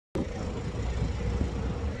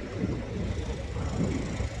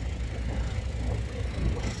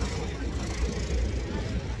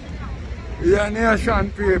Yeah,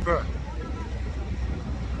 nation people.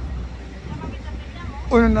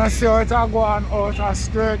 You don't see how it's going out of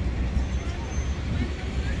straight.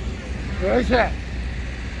 You see?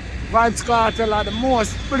 Vybz Kartel are the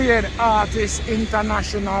most played artist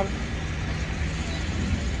international.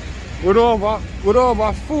 With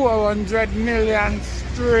over 400 million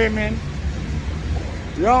streaming.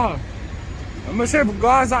 Yeah. I say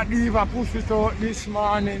because I even push it out this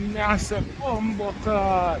morning, I say,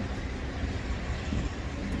 God.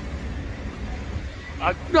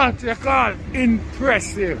 That you call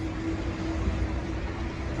impressive.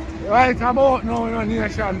 Right about now, you know,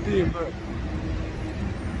 nation people.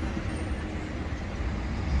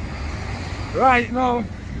 Right now,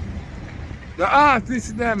 the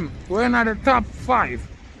artists them, we're in the top 5.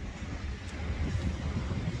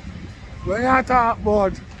 When you talk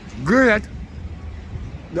about great,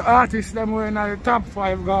 the artists them were in the top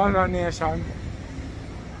 5 Gaza nation.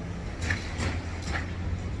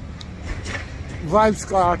 Vybz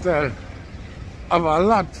Kartel have a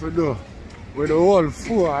lot to do with the whole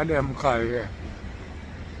 4 of them career.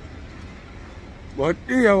 But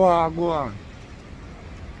here we go on.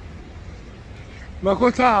 I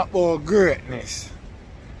could talk about greatness.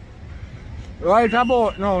 Right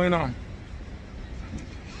about now, you know.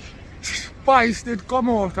 Spice did come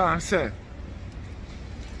out and say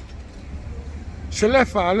she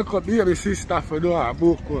left her little baby sister for do her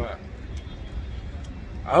book work.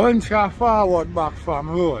 And when she forward back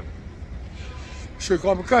from road, she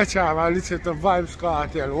come catch her and listen to Vybz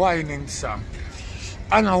Kartel whining song.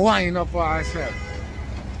 And I wind up herself.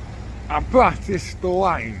 I practice to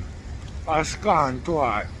whine. I scan to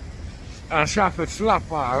her. And she have to slap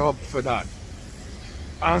her up for that.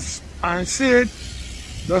 And see it,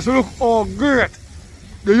 just look how great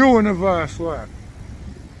the universe was.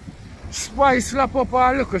 Spice slap up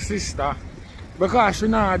her little sister because she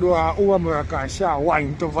not do her homework and she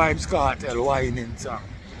whine to Vybz Kartel whining song.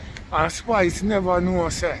 And Spice never know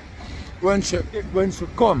say when she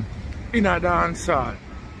come in a dance hall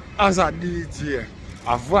as a DJ,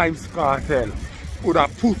 a Vybz Kartel would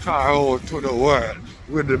have put her out to the world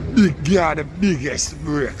with the big girl, the biggest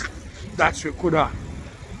break that she could have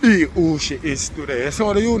be who she is today.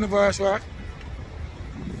 So the universe work?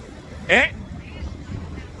 Eh?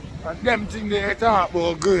 And them things they talk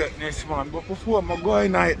about greatness, man. But before I go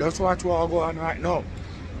in it, that's what we're going right now.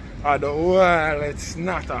 And the world, it's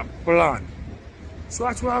not a plan. So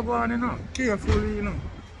what we're going, you know, carefully, you know.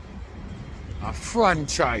 A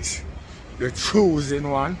franchise, the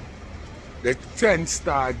chosen one, the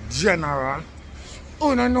 10-star general.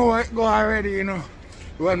 You don't know it go already, you know,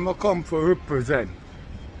 when I come to represent.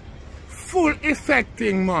 Full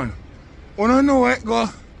effecting, man. You don't know it go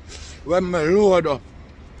when I load up,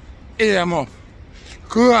 aim up,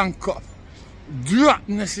 crank up, drop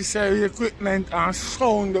necessary equipment and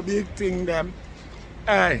sound the big thing them.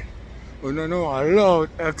 Hey, you don't know a loud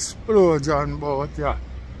explosion about ya.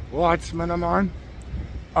 Watch me, man.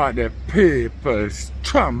 Are the people's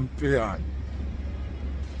champion.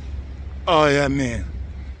 Oh, yeah, man.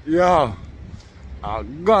 Yo, a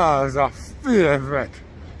Gaza favorite.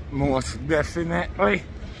 Most definitely.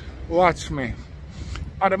 Watch me.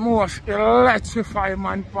 Are the most electrifying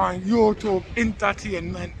man on YouTube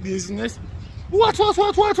entertainment business. What?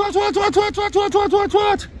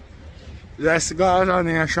 Yes, Gaza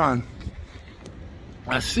Nation.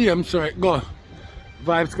 I see him, so it go.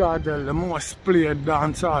 Vybz Kartel, the most played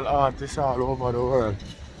dancehall artist all over the world.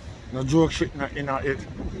 No joke shit not in it.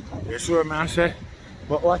 You see what I say?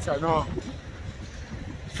 But watch out now.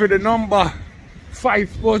 For the number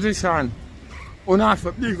 5 position, you have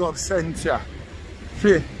to big up Cynthia.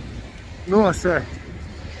 See, no say,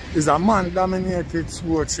 is a man dominated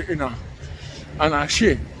sports, you know. And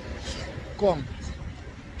she come.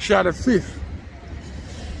 She had the 5th.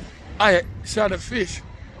 She had the 5th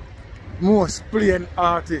most playing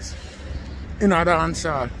artist in a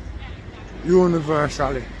dancehall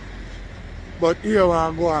universally. But here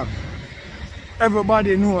we go on.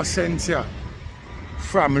 Everybody knows Cynthia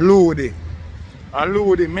from Lodi. And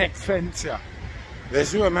Lodi makes Cynthia. You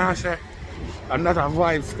see what I say? And not a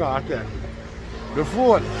Vybz Kartel. The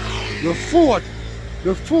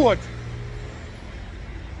fourth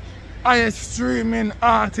highest streaming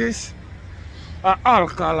artist are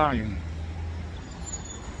Alkaline.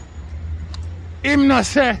 Him not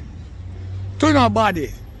say to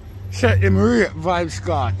nobody say him rape Vybz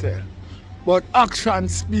Kartel. But action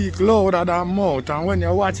speak louder than mouth, and when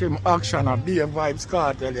you watch him action and be a Vybz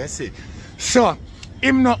Kartel, you see. So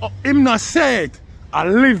him not say it, I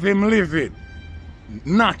live him live it.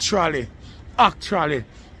 Naturally, actually,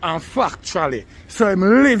 and factually. So him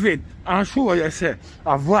live it and show you say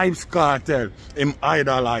a Vybz Kartel him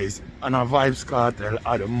idolize and a Vybz Kartel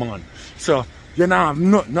are the man. So you know have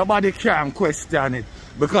nobody can question it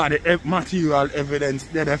because the material evidence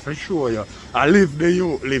there for show you. I live the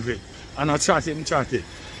youth live it and I chat it.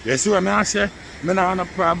 You see what I say? I don't have no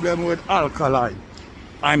problem with alkaline.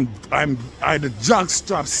 I the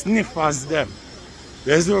jockstrap sniffers them.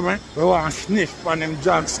 You see what I mean? We want to sniff on them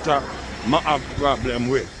jockstrap, I have problem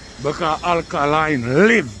with. Because alkaline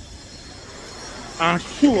live and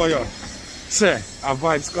show you say a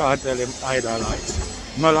Vybz Kartel him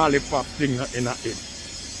idolize. No lollipop thing in it.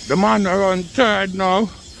 The man around third now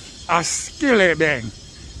a Skilly Bang.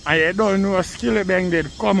 And you don't know Skilly Bang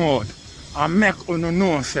did come out and make you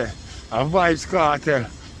know say a Vybz Kartel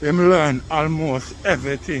him learn almost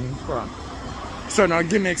everything from. So now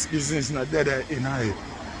gimmicks business not dead in it.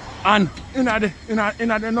 And in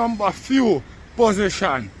the number few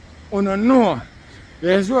position, you know,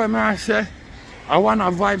 there's what I say, I want a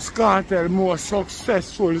Vybz Kartel more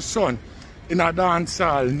successful son in a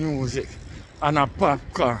dancehall music and a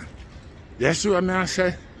popcorn. That's what I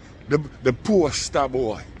say, the poster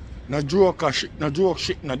boy. No joke shit,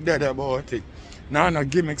 not dead about it. No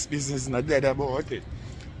gimmicks business not dead about it.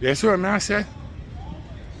 That's what I say.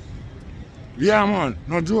 Yeah man,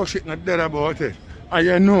 no joke shit not dead about it. And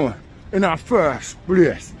you know, in our first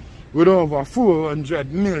place, with over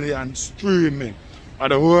 400 million streaming, are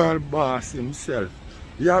the world boss himself.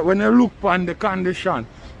 Yeah, when you look on the condition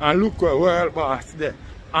and look where world boss there,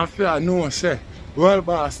 and feel no say, world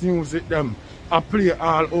boss music them, I play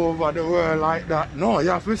all over the world like that. No, you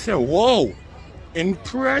have to say, whoa,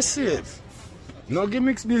 impressive. No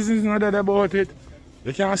gimmicks business not dead about it.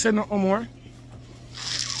 You can't say nothing more.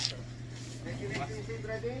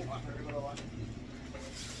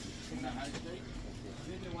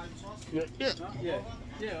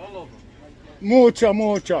 Yeah, all over.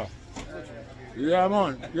 Mucha. Yeah,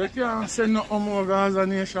 man. You can't say nothing more, Gaza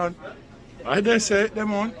Nation. They say it,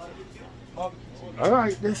 them on.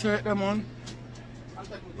 Alright, they say it, them on.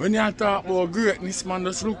 When you talk about greatness, man,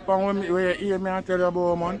 just look on where you hear me and tell you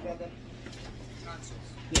about, man.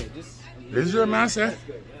 This is what I say.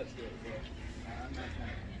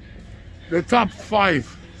 The top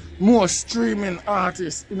 5 most streaming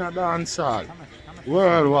artists in a dancehall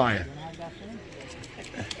worldwide.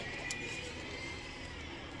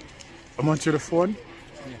 How much is the phone?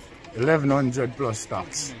 1100 plus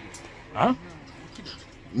stocks. Huh?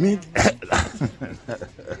 Me?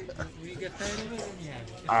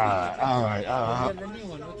 Alright.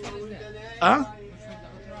 Huh?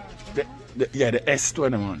 The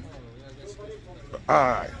S20 one.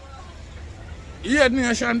 Alright. Yeah,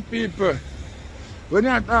 nation people. When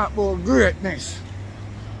you talk about greatness,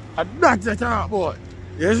 that's what you talk about.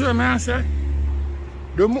 You see what I say?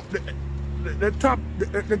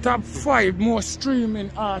 The top 5 most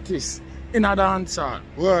streaming artists in a dancehall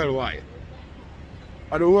worldwide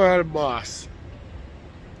are the world boss.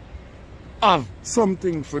 Have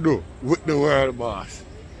something to do with the world boss.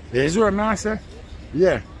 You see what I say?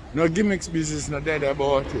 Yeah, no gimmicks business not dead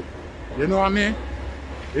about it. You know what I mean?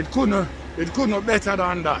 It couldn't better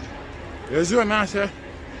than that. You see what I say?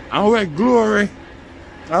 And where glory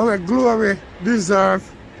deserve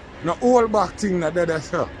no old back thing that they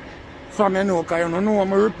say. From you know, because you know I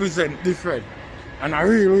represent different. And I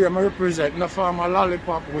really represent no from a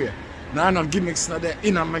lollipop way. No gimmicks not there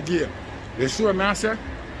in my game. You see what I say?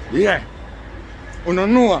 Yeah. You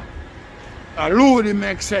know I really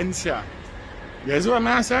make sense here. You see what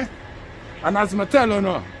I say? And as I tell you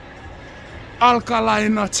now,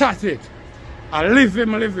 alkaline not chat it. I live it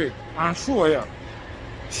and show you.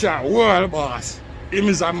 Sure, world boss. Him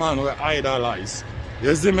is a man we idolize.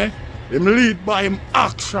 You see me? Him lead by him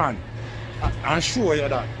action. And show you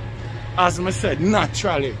that. As I said,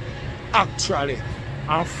 naturally, actually,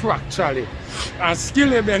 and fracturally. And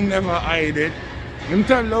Skilly Bang never hide it. Him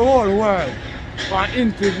tell the whole world for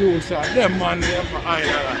interviews that them man never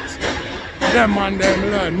idolize. Them man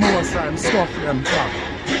them learn most and stuff them from.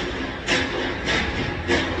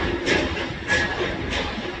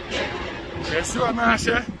 You see what I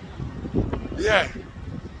say? Yeah.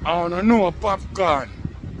 I want to know popcorn,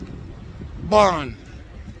 bun,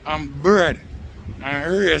 and bread,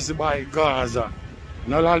 and raised by Gaza.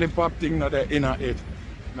 No lollipop thing not there in it.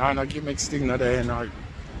 No gimmicks thing not there in it.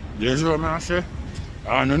 You see what I say?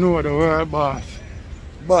 I want to know the world boss,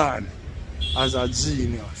 born as a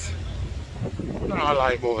genius. I don't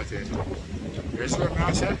lie about it. You see what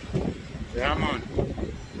I say? Yeah, man.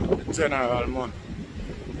 The general man.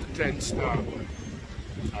 10 star boy.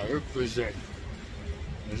 I represent.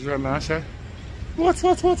 You see what I say? Watch.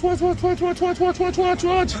 Oh,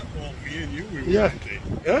 me and you, we work Yeah. today.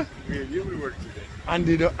 Yeah? Me and you, we work today.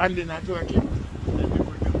 Andy not working.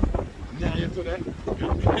 Yeah, you today?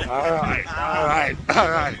 Alright.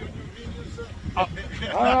 Alright.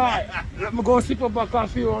 Let me go sip up a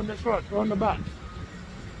coffee on the front, on the back.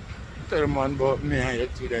 Tell man about me and you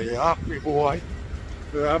today. You happy, boy?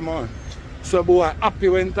 Yeah, man. So, boy, happy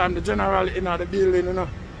when time the general in the building, you know.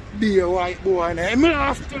 Be a white boy. And I'm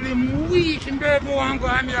after him weak in bed, boy, and go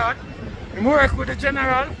on yard. I'm work with the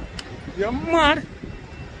general. You're mad.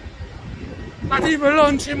 Not even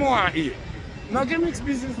lunch him want to eat. Now give mixed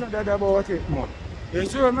business not that about it, man. You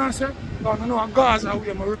see what I say? Because I know Gaza way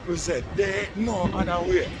I represent. There ain't no other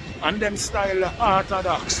way. And them style of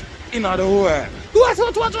orthodox in other way. What?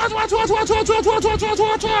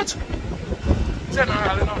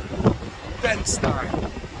 General, you know. 10 star.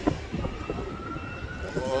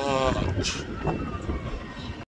 Watch.